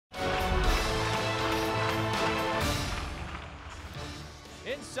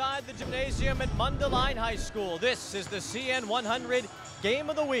inside the gymnasium at Mundelein High School. This is the CN100 Game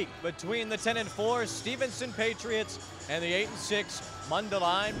of the Week between the 10-4 Stevenson Patriots and the 8-6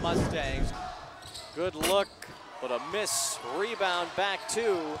 Mundelein Mustangs. Good look, but a miss. Rebound back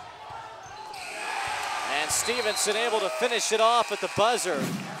two. And Stevenson able to finish it off at the buzzer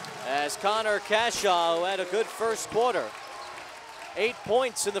as Connor Cashaw, who had a good first quarter. 8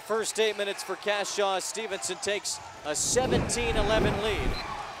 points in the first 8 minutes for Cashaw. Stevenson takes a 17-11 lead.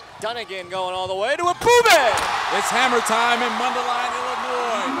 Dunnigan going all the way to Ebube. It's hammer time in Mundelein,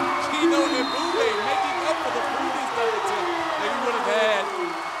 Illinois. Chino Ebube making up for the previous deficit that he would have had.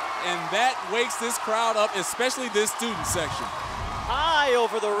 And that wakes this crowd up, especially this student section. High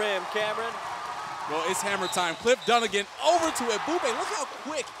over the rim, Cameron. Well, it's hammer time. Cliff Dunnigan over to Ebube. Look how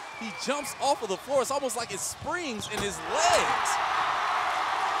quick he jumps off of the floor. It's almost like it springs in his legs.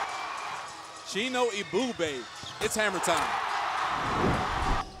 Chino Ebube, it's hammer time.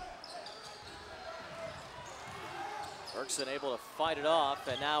 Bergson able to fight it off,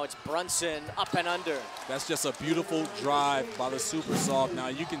 and now it's Brunson up and under. That's just a beautiful drive by the Super Soft. Now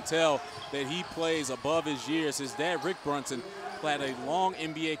you can tell that he plays above his years. His dad, Rick Brunson, had a long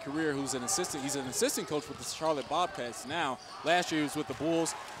NBA career. He's an assistant coach with the Charlotte Bobcats now. Last year he was with the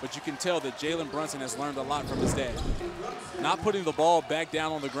Bulls, but you can tell that Jalen Brunson has learned a lot from his dad. Not putting the ball back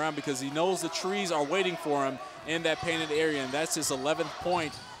down on the ground because he knows the trees are waiting for him in that painted area, and that's his 11th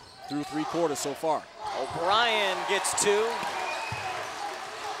point through 3 quarters so far. O'Brien gets 2.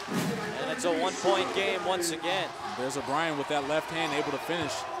 And it's a 1-point game once again. There's O'Brien with that left hand able to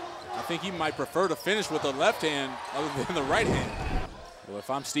finish. I think he might prefer to finish with the left hand other than the right hand. Well, if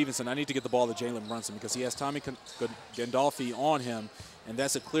I'm Stevenson, I need to get the ball to Jalen Brunson because he has Tommy Gandolfi on him, and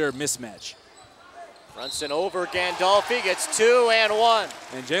that's a clear mismatch. Brunson over Gandolfi, gets 2 and 1.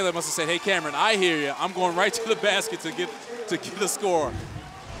 And Jalen must have said, hey, Cameron, I hear you. I'm going right to the basket to get the score.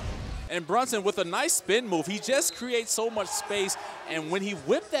 And Brunson, with a nice spin move, he just creates so much space. And when he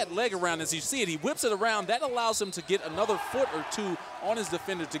whipped that leg around, as you see it, he whips it around. That allows him to get another foot or two on his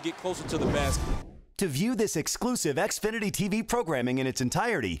defender to get closer to the basket. To view this exclusive Xfinity TV programming in its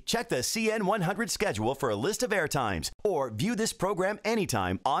entirety, check the CN100 schedule for a list of airtimes. Or view this program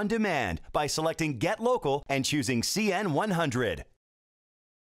anytime on demand by selecting Get Local and choosing CN100.